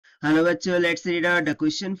Hello bachcho, let's read out the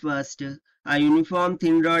question first. A uniform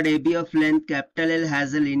thin rod AB of length capital L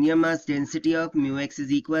has a linear mass density of mu x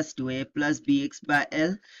is equals to A plus bx by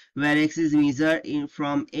L, where x is measured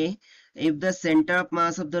from A. If the center of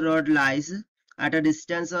mass of the rod lies at a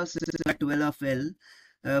distance of 12 of L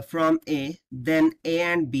from A, then A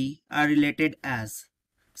and B are related as.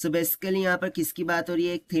 So basically यहाँ पर किसकी बात हो रही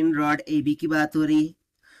है? एक thin rod AB की बात हो रही है.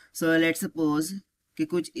 So let's suppose कि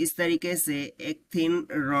कुछ इस तरीके से एक थिन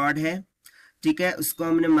रॉड है, ठीक है, उसको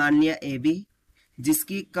हमने मान लिया ए बी,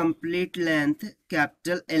 जिसकी कंप्लीट लेंथ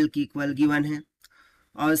कैपिटल एल की इक्वल गिवन है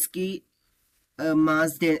और उसकी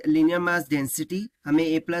मास लीनियर मास डेंसिटी हमें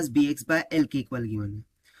ए plus B x by L की इक्वल गिवन है,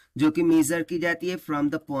 जो कि मेजर की जाती है फ्रॉम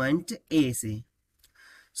द पॉइंट ए से.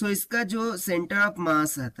 सो इसका जो सेंटर ऑफ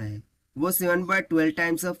मास आता है वो 7/12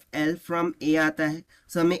 टाइम्स ऑफ एल फ्रॉम ए आता है.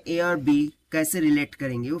 सो हमें ए और बी कैसे रिलेट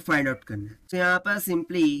करेंगे वो फाइंड आउट करना है. तो यहाँ पर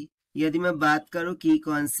सिंपली यदि मैं बात करूँ की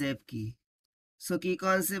कॉन्सेप्ट की, सो की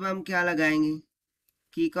कॉन्सेप्ट हम क्या लगाएंगे?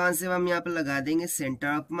 की कॉन्सेप्ट हम यहाँ पर लगा देंगे सेंटर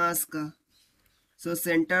ऑफ मास का. So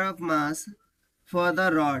centre of mass for the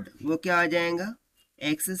rod वो क्या आ जाएगा?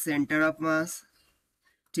 एक्स सेंटर ऑफ मास,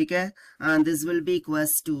 ठीक है, and this will be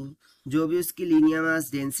equals to जो भी उसकी लीनियर मास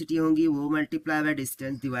डेंसिटी होगी वो multiply by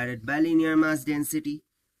distance divided by linear mass density,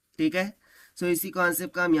 ठीक है. सो इसी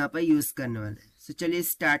कॉन्सेप्ट का हम यहाँ पर यूज करने वाले हैं. सो चलिए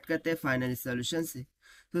स्टार्ट करते हैं फाइनल सॉल्यूशन से.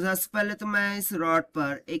 तो सबसे पहले तो मैं इस रॉड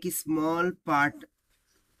पर एक स्मॉल पार्ट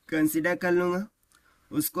कंसिडर कर लूंगा,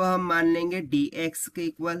 उसको हम मान लेंगे डी एक्स के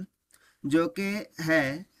इक्वल, जो कि है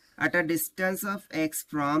at a distance of x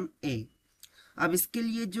from ए. अब इसके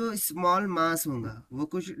लिए जो स्मॉल मास होगा वो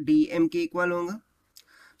कुछ डी एम के इक्वल होगा.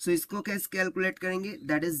 सो इसको कैसे कैलकुलेट करेंगे?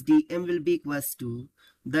 That is D M will be equals to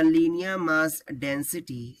the linear mass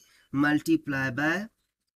density multiply by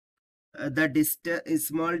the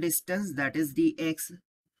small distance that is D x,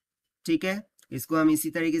 ठीक है. इसको हम इसी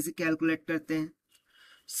तरीके से कैलकुलेट करते हैं.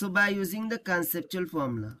 सो by using the conceptual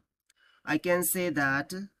formula I can say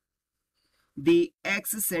that the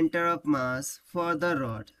x centre of mass for the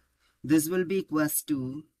rod, this will be equals to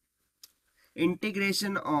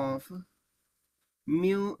integration of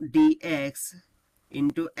mu dx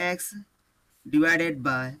into x divided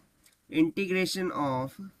by integration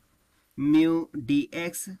of mu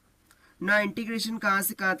dx. ना integration कहाँ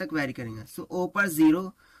से कहाँ तक very करेंगे? सो ओ पर 0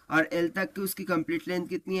 और L तक की उसकी कंप्लीट लेंथ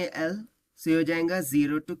कितनी है? एल. से हो जाएगा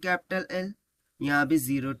 0 टू कैपिटल एल, यहाँ भी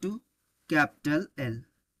 0 to capital L.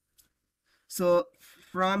 So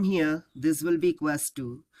from here this will be equals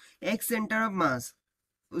to x centre of mass,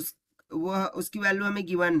 उसकी वैल्यू हमें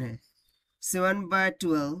गिवन है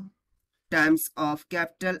 7/12 टाइम्स ऑफ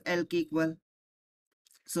कैपिटल एल के equal.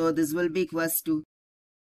 So this will be equals to,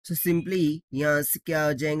 so simply यहाँ से क्या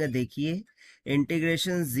हो जाएगा? देखिए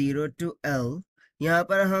इंटीग्रेशन 0 टू एल, यहाँ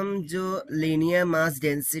पर हम जो लीनियर मास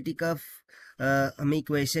डेंसिटी का हमें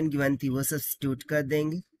इक्वेशन गिवन थी वो सब्स्टिट्यूट कर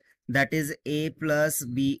देंगे. That is a plus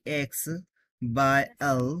B x by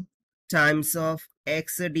L times of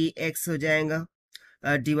x D x हो जाएगा,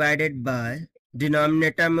 डिवाइडेड बाय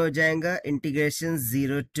डिनोमिनेटर में हो जाएगा integration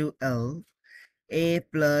 0 to L A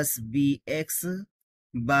plus B x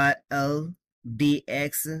by L D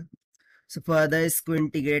x. So further इसको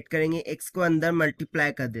इंटीग्रेट करेंगे, x को अंदर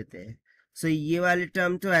multiply कर देते हैं. सो ये वाली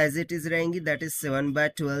टर्म तो एज इट इज रहेंगी, that is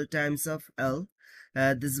 7/12 times of L.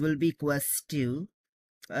 This will be equals to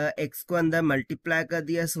x को अंदर मल्टीप्लाई कर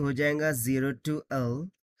दिया, सो हो जाएगा 0 to L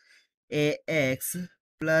A x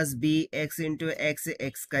plus B x into x,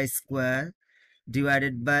 x का square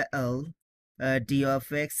divided by L D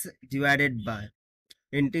of x divided by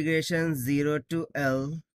integration 0 to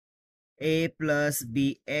L A plus B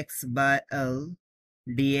x by L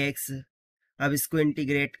D x. अब इसको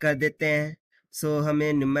integrate कर देते हैं. सो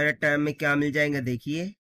हमें numerator term में क्या मिल जाएगा?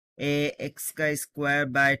 देखिए ए एक्स का square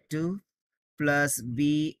by 2 plus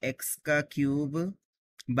B x का cube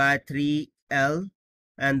by 3l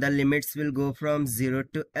and the limits will go from 0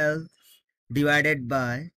 to l divided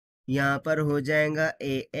by यहाँ पर हो जाएगा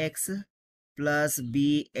ए एक्स प्लस बी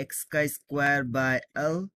एक्स का square by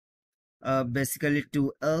L, basically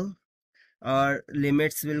 2l, और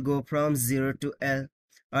limits will go from 0 to l.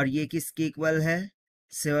 और ये किसके इक्वल है?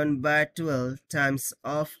 7/12 टाइम्स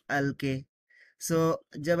ऑफ l के. सो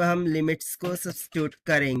जब हम लिमिट्स को सब्स्टिट्यूट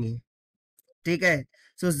करेंगे, ठीक है,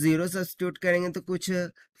 सो 0 सब्स्टिट्यूट करेंगे तो कुछ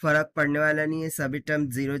फर्क पड़ने वाला नहीं है, सभी टर्म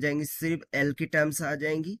 0 जाएंगी, सिर्फ एल की टर्म्स आ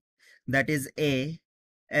जाएंगी. दैट इज ए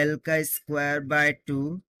एल का स्क्वायर बाय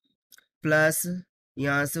 2 प्लस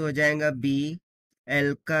यहाँ से हो जाएगा बी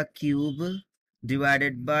एल का cube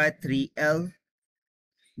divided by 3l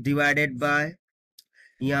divided by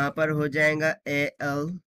यहाँ पर हो जाएगा A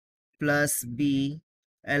L plus B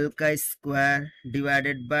L का स्क्वायर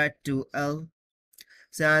डिवाइडेड बाय 2l।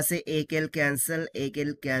 सो यहाँ से एक एल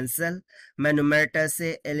कैंसल, मैं न्यूमरेटर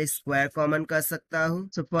से एल स्क्वायर कॉमन कर सकता हूँ।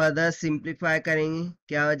 सो फर्दर सिंप्लीफाई करेंगे,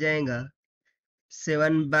 क्या हो जाएगा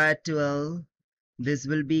 7/12, this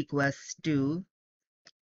will be equals to,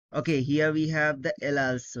 okay, here we have the L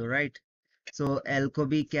also, right? So L को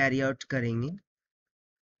भी carry out करेंगे,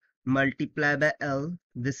 multiply by L,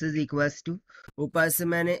 this is equals to, ऊपर से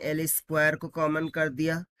मैंने L स्क्वायर को कॉमन कर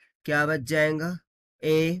दिया, क्या बच जाएगा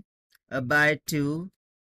A/2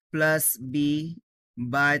 plus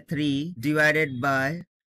B/3 divided by,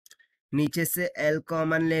 नीचे से L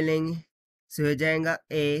कॉमन ले लेंगे, सो हो जाएगा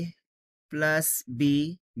A प्लस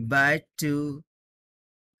B/2।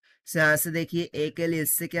 यहाँ से देखिए एक एल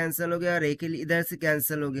इससे कैंसिल हो गया और एक एल इधर से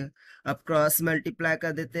कैंसिल हो गया। अब क्रॉस मल्टीप्लाई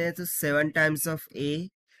कर देते हैं, तो 7 times of A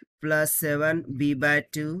plus 7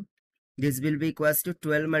 B/2, this will be equals to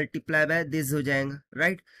 12 multiply by this हो जाएगा,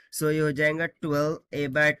 राइट? सो ये हो जाएगा 12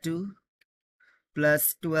 A/2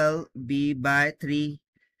 प्लस 12 B/3,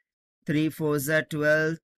 3 4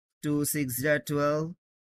 12, 2 6 12,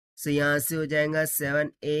 सो यहाँ से हो जाएगा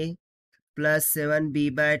 7A plus 7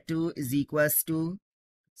 B/2 is equals to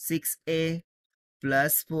 6A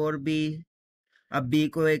plus 4B। अब B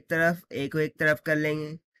को एक तरफ, A को एक तरफ कर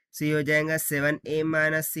लेंगे, सो ये हो जाएगा 7A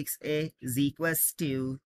minus 6A is equals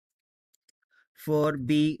to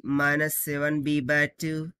 4B minus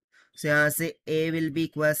 7B/2। सो यहाँ से A will be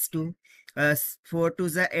equals to 4 2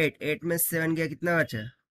 8, 8 में 7 गया, कितना बचा,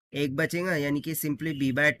 एक बचेगा, यानी कि सिंपली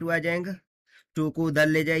B/2 आ जाएगा। 2 को उधर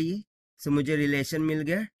ले जाइए, सो मुझे रिलेशन मिल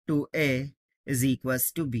गया 2A is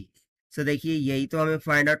equals to B। सो देखिए यही तो हमें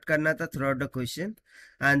फाइंड आउट करना था through out the question,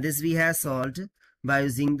 and this we have solved by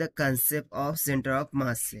using the concept of center of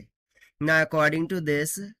mass. Now according to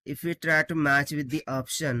this, if we try to match with the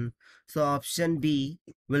option, so option B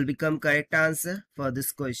will become correct answer for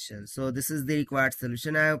this question. So this is the required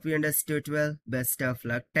solution. I hope you understood well. Best of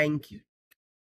luck. Thank you.